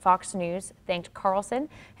spread. Fox News thanked Carlson.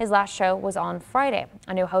 His last show was on Friday.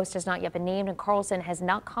 A new host has not yet been named, and Carlson has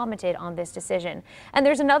not commented on this decision. And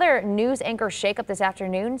there's another news anchor shakeup this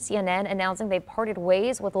afternoon. CNN announcing they parted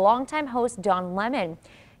ways with longtime host Don Lemon.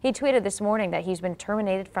 He tweeted this morning that he's been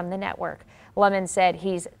terminated from the network. Lemon said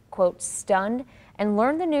he's, quote, stunned, and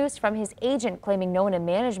learned the news from his agent, claiming no one in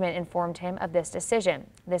management informed him of this decision.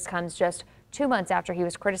 This comes just 2 months after he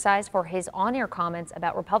was criticized for his on-air comments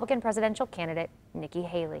about Republican presidential candidate Nikki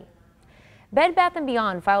Haley. Bed Bath &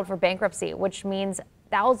 Beyond filed for bankruptcy, which means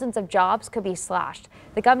thousands of jobs could be slashed.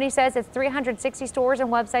 The company says its 360 stores and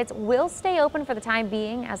websites will stay open for the time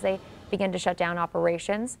being as they begin to shut down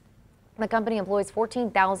operations. The company employs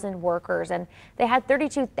 14,000 workers, and they had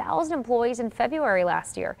 32,000 employees in February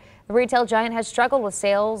last year. The retail giant has struggled with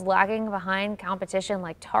sales lagging behind competition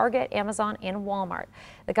like Target, Amazon, and Walmart.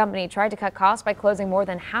 The company tried to cut costs by closing more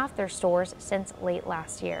than half their stores since late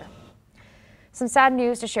last year. Some sad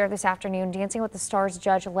news to share this afternoon. Dancing with the Stars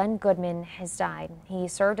judge Len Goodman has died. He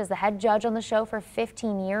served as the head judge on the show for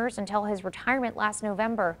 15 years until his retirement last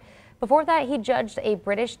November. Before that, he judged a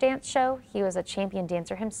British dance show. He was a champion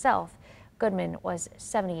dancer himself. Goodman was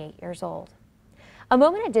 78 years old. A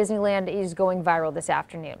moment at Disneyland is going viral this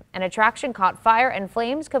afternoon. An attraction caught fire, and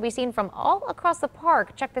flames could be seen from all across the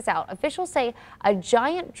park. Check this out. Officials say a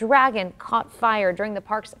giant dragon caught fire during the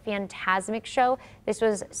park's Phantasmic show. This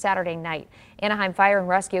was Saturday night. Anaheim Fire and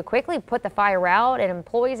Rescue quickly put the fire out, and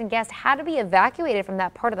employees and guests had to be evacuated from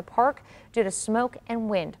that part of the park due to smoke and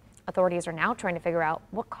wind. Authorities are now trying to figure out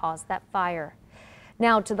what caused that fire.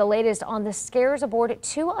 Now to the latest on the scares aboard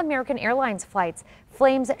 2 American Airlines flights.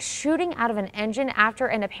 Flames shooting out of an engine after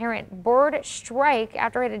an apparent bird strike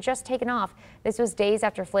after it had just taken off. This was days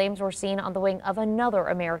after flames were seen on the wing of another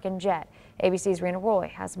American jet. ABC's Rena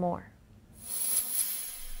Roy has more.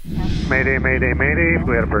 Mayday, mayday, mayday.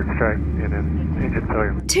 We had a bird strike and an engine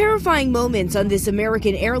failure. Terrifying moments on this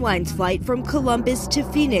American Airlines flight from Columbus to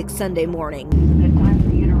Phoenix Sunday morning.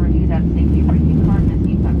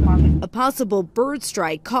 A possible bird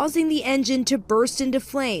strike causing the engine to burst into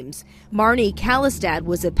flames. Marnie Kalistad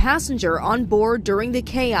was a passenger on board during the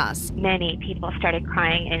chaos. Many people started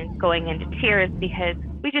crying and going into tears because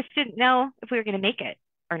we just didn't know if we were going to make it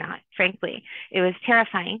or not, frankly. It was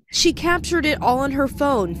terrifying. She captured it all on her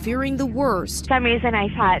phone, fearing the worst. For some reason, I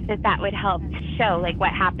thought that would help show like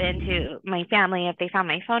what happened to my family if they found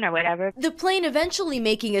my phone or whatever. The plane eventually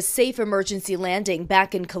making a safe emergency landing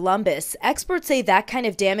back in Columbus. Experts say that kind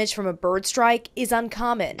of damage from a bird strike is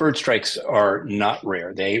uncommon. Bird strikes are not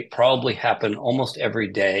rare. They probably happen almost every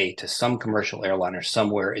day to some commercial airliner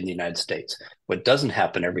somewhere in the United States. What doesn't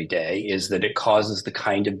happen every day is that it causes the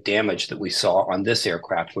kind of damage that we saw on this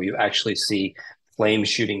aircraft, where you actually see flames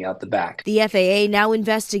shooting out the back. The FAA now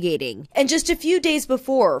investigating. And just a few days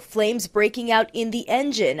before, flames breaking out in the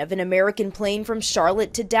engine of an American plane from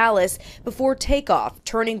Charlotte to Dallas before takeoff,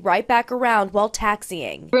 turning right back around while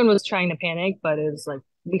taxiing. Everyone was trying to panic, but it was like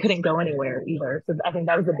we couldn't go anywhere either. So I think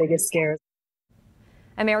that was the biggest scare.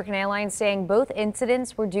 American Airlines saying both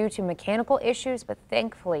incidents were due to mechanical issues, but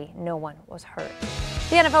thankfully no one was hurt.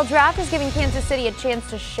 The NFL Draft is giving Kansas City a chance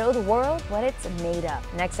to show the world what it's made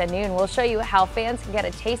of. Next at noon, we'll show you how fans can get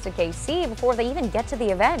a taste of KC before they even get to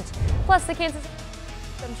the event. Plus, the Kansas City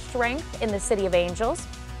some strength in the City of Angels.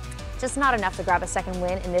 Just not enough to grab a second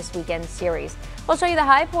win in this weekend's series. We'll show you the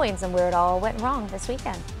high points and where it all went wrong this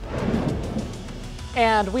weekend.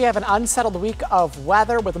 And we have an unsettled week of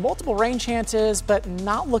weather with multiple rain chances, but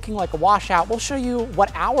not looking like a washout. We'll show you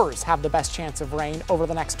what hours have the best chance of rain over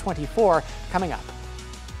the next 24 coming up.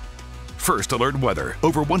 First Alert Weather.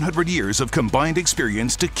 Over 100 years of combined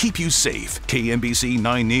experience to keep you safe. KMBC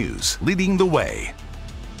 9 News, leading the way.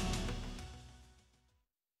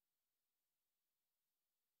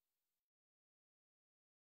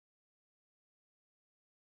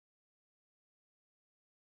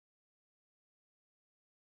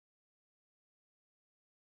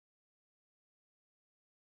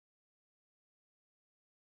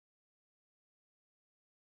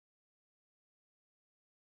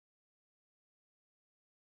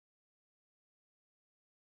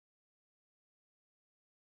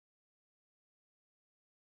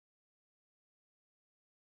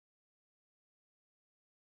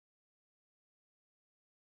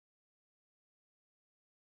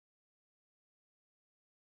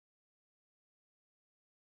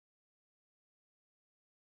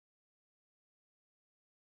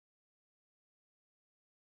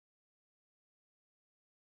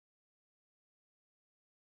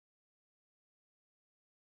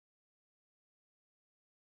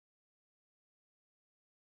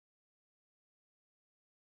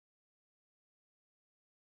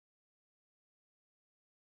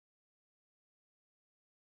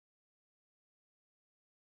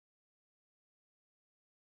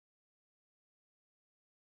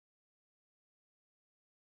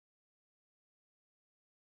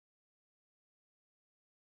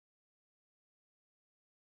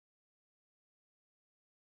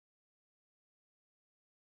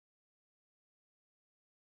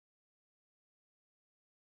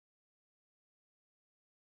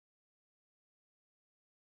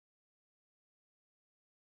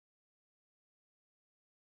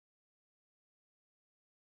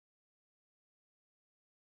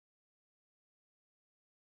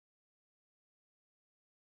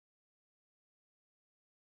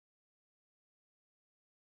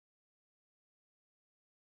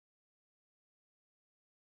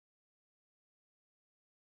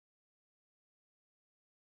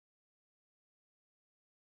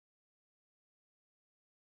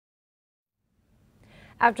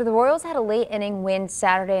 After the Royals had a late inning win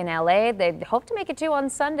Saturday in LA, they hope to make it 2 on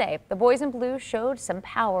Sunday. The boys in blue showed some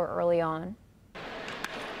power early on.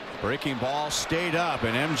 Breaking ball stayed up,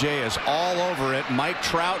 and MJ is all over it. Mike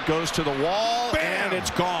Trout goes to the wall, and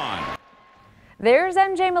it's gone. There's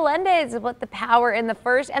MJ Melendez with the power in the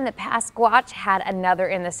first, and the pass squatch had another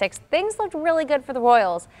in the sixth. Things looked really good for the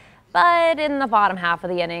Royals. But in the bottom half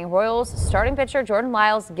of the inning, Royals starting pitcher Jordan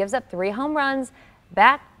Lyles gives up 3 home runs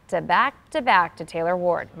back to Taylor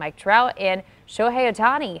Ward, Mike Trout, and Shohei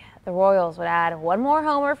Ohtani. The Royals would add 1 more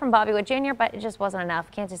homer from Bobby Witt Jr., but it just wasn't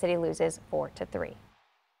enough. Kansas City loses 4-3.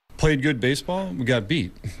 Played good baseball. We got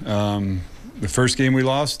beat. The first game we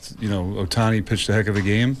lost, Ohtani pitched a heck of a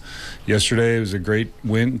game. Yesterday it was a great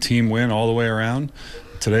win, team win all the way around.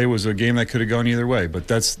 Today was a game that could have gone either way, but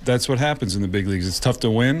that's what happens in the big leagues. It's tough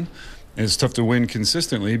to win, and it's tough to win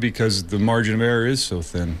consistently because the margin of error is so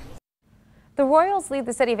thin. The Royals lead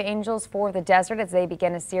the City of Angels for the Desert as they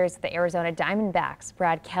begin a series with the Arizona Diamondbacks.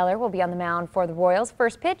 Brad Keller will be on the mound for the Royals.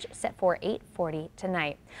 First pitch set for 8:40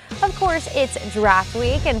 tonight. Of course, it's draft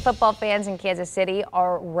week and football fans in Kansas City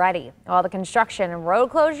are ready. While the construction and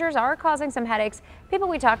road closures are causing some headaches, people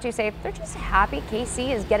we talk to say they're just happy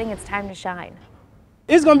KC is getting its time to shine.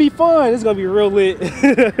 It's going to be fun. It's going to be real lit.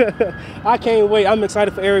 I can't wait. I'm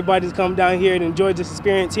excited for everybody to come down here and enjoy this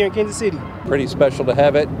experience here in Kansas City. Pretty special to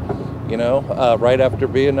have it, right after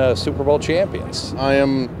being Super Bowl champions. I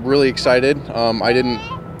am really excited. I didn't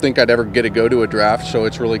think I'd ever get to go to a draft, so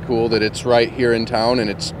it's really cool that it's right here in town and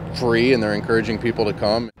it's free and they're encouraging people to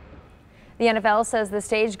come. The NFL says the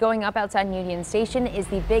stage going up outside Union Station is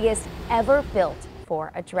the biggest ever built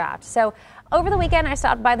for a draft. So over the weekend, I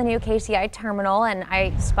stopped by the new KCI terminal and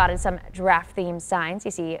I spotted some draft-themed signs.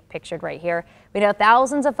 You see pictured right here. We know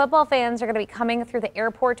thousands of football fans are going to be coming through the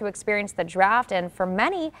airport to experience the draft, and for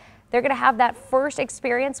many, they're going to have that first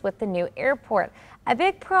experience with the new airport. A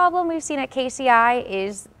big problem we've seen at KCI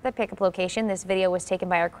is the pickup location. This video was taken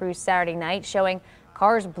by our crew Saturday night showing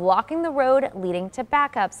cars blocking the road leading to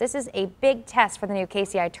backups. This is a big test for the new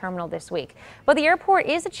KCI terminal this week. But the airport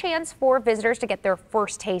is a chance for visitors to get their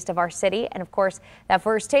first taste of our city. And of course, that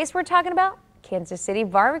first taste we're talking about, Kansas City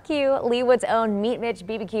barbecue. Leewood's own Meat Mitch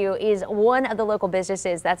BBQ is one of the local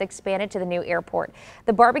businesses that's expanded to the new airport.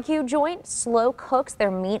 The barbecue joint slow cooks their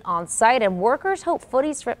meat on site, and workers hope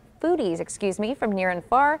foodies from near and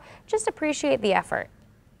far just appreciate the effort.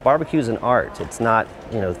 Barbecue's an art. It's not,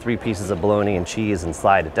 3 pieces of bologna and cheese and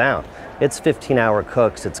slide it down. It's 15-hour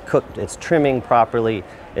cooks. It's cooked. It's trimming properly.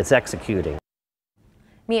 It's executing.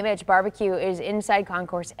 Meet Mitch Barbecue is inside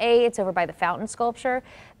Concourse A. It's over by the fountain sculpture.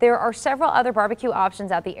 There are several other barbecue options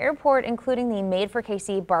at the airport, including the Made for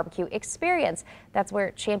KC Barbecue Experience. That's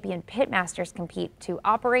where champion pitmasters compete to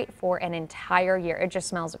operate for an entire year. It just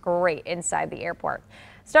smells great inside the airport.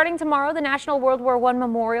 Starting tomorrow, the National World War I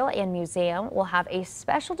Memorial and Museum will have a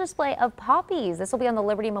special display of poppies. This will be on the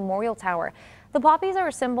Liberty Memorial Tower. The poppies are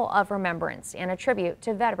a symbol of remembrance and a tribute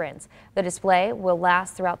to veterans. The display will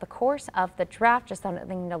last throughout the course of the draft. Just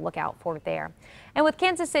something to look out for there. And with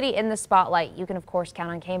Kansas City in the spotlight, you can of course count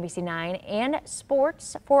on KMBC 9 and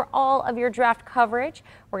sports for all of your draft coverage.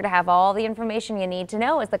 We're going to have all the information you need to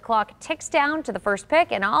know as the clock ticks down to the first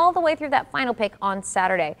pick and all the way through that final pick on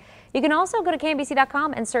Saturday. You can also go to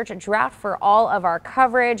KMBC.com and search draft for all of our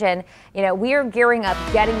coverage. And, we are gearing up,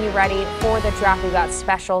 getting you ready for the draft. We've got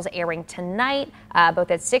specials airing tonight,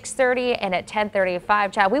 both at 6:30 and at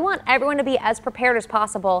 10:35. Chad, we want everyone to be as prepared as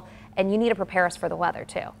possible. And you need to prepare us for the weather,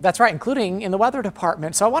 too. That's right, including in the weather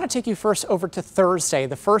department. So I want to take you first over to Thursday,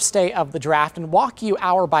 the first day of the draft, and walk you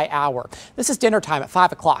hour by hour. This is dinner time at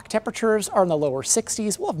 5 o'clock. Temperatures are in the lower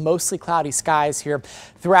 60s. We'll have mostly cloudy skies here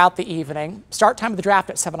throughout the evening. Start time of the draft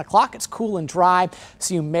at 7 o'clock. It's cool and dry,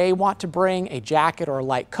 so you may want to bring a jacket or a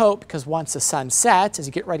light coat because once the sun sets, as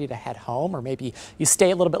you get ready to head home, or maybe you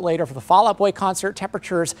stay a little bit later for the Fall Out Boy concert,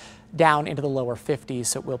 temperatures down into the lower 50s,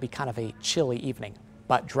 so it will be kind of a chilly evening,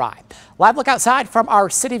 but dry. Live look outside from our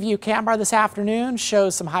City View camera this afternoon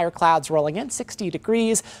shows some higher clouds rolling in, 60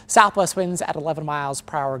 degrees, southwest winds at 11 miles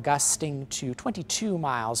per hour, gusting to 22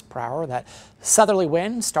 miles per hour. That southerly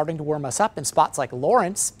wind starting to warm us up in spots like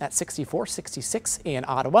Lawrence at 64, 66 in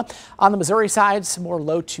Ottawa. On the Missouri side, some more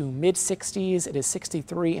low to mid 60s. It is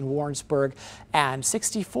 63 in Warrensburg and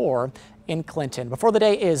 64 in Clinton. Before the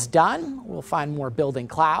day is done, we'll find more building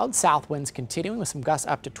clouds. South winds continuing with some gusts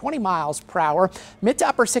up to 20 miles per hour. Mid to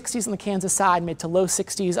upper 60s on the Kansas side, mid to low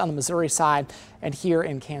 60s on the Missouri side. And here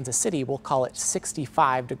in Kansas City, we'll call it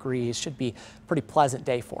 65 degrees. Should be a pretty pleasant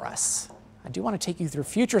day for us. I do want to take you through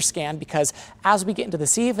Future Scan because as we get into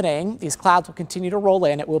this evening, these clouds will continue to roll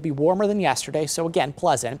in. It will be warmer than yesterday, so again,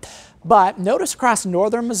 pleasant. But notice across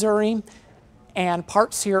northern Missouri and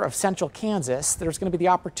parts here of central Kansas, there's going to be the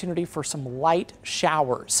opportunity for some light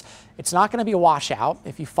showers. It's not going to be a washout.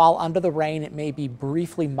 If you fall under the rain, it may be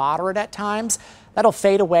briefly moderate at times. That'll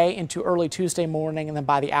fade away into early Tuesday morning, and then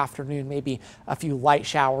by the afternoon, maybe a few light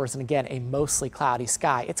showers, and again, a mostly cloudy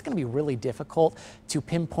sky. It's going to be really difficult to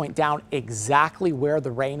pinpoint down exactly where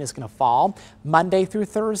the rain is going to fall Monday through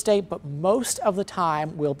Thursday, but most of the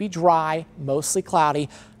time will be dry, mostly cloudy.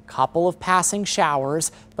 Couple of passing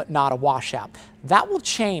showers, but not a washout. That will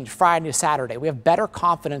change Friday to Saturday. We have better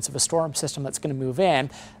confidence of a storm system that's going to move in,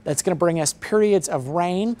 that's going to bring us periods of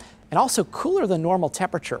rain and also cooler than normal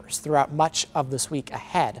temperatures throughout much of this week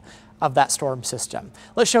ahead of that storm system.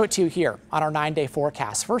 Let's show it to you here on our 9-day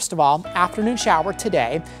forecast. First of all, afternoon shower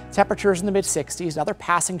today, temperatures in the mid 60s, another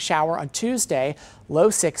passing shower on Tuesday, low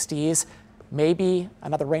 60s. Maybe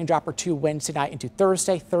another raindrop or two Wednesday night into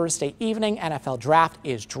Thursday. Thursday evening, NFL draft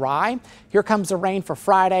is dry. Here comes the rain for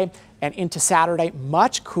Friday and into Saturday.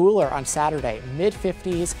 Much cooler on Saturday, mid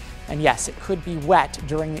 50s. And yes, it could be wet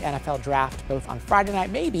during the NFL draft, both on Friday night,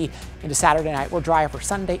 maybe into Saturday night. We're drier for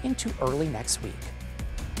Sunday into early next week.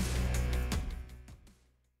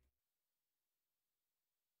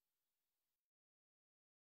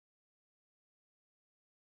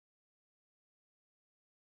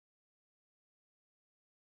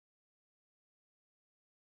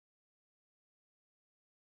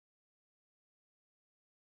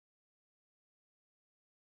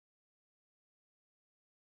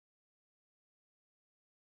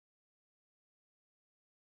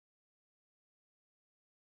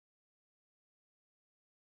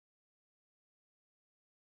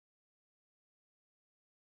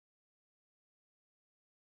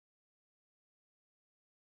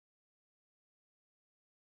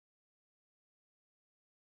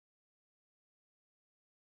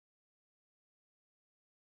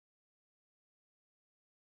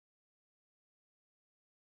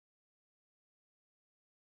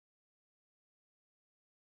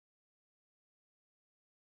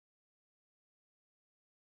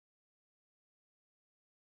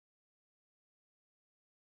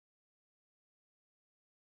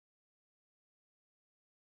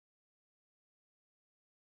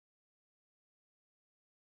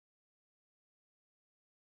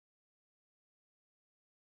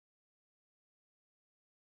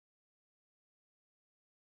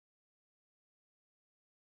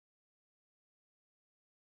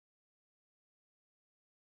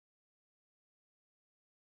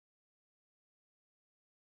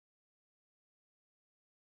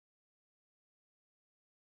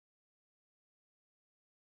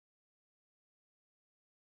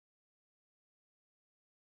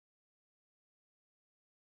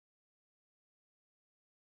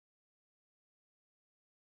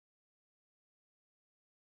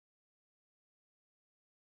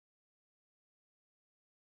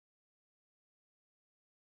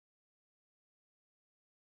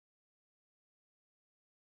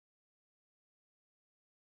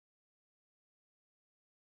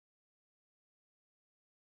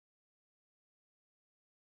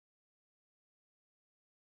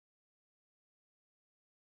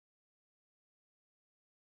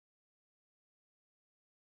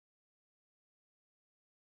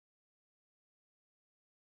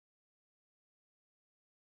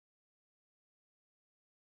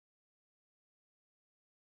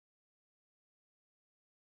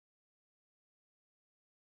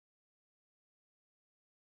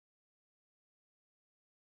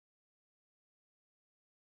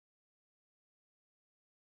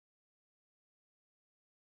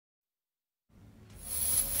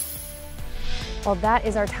 Well, that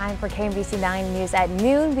is our time for KMBC 9 News at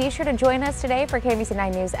noon. Be sure to join us today for KMBC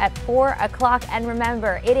 9 News at 4 o'clock. And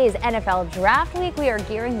remember, it is NFL Draft Week. We are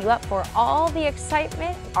gearing you up for all the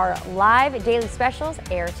excitement. Our live daily specials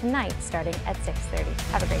air tonight starting at 6:30.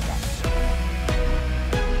 Have a great day.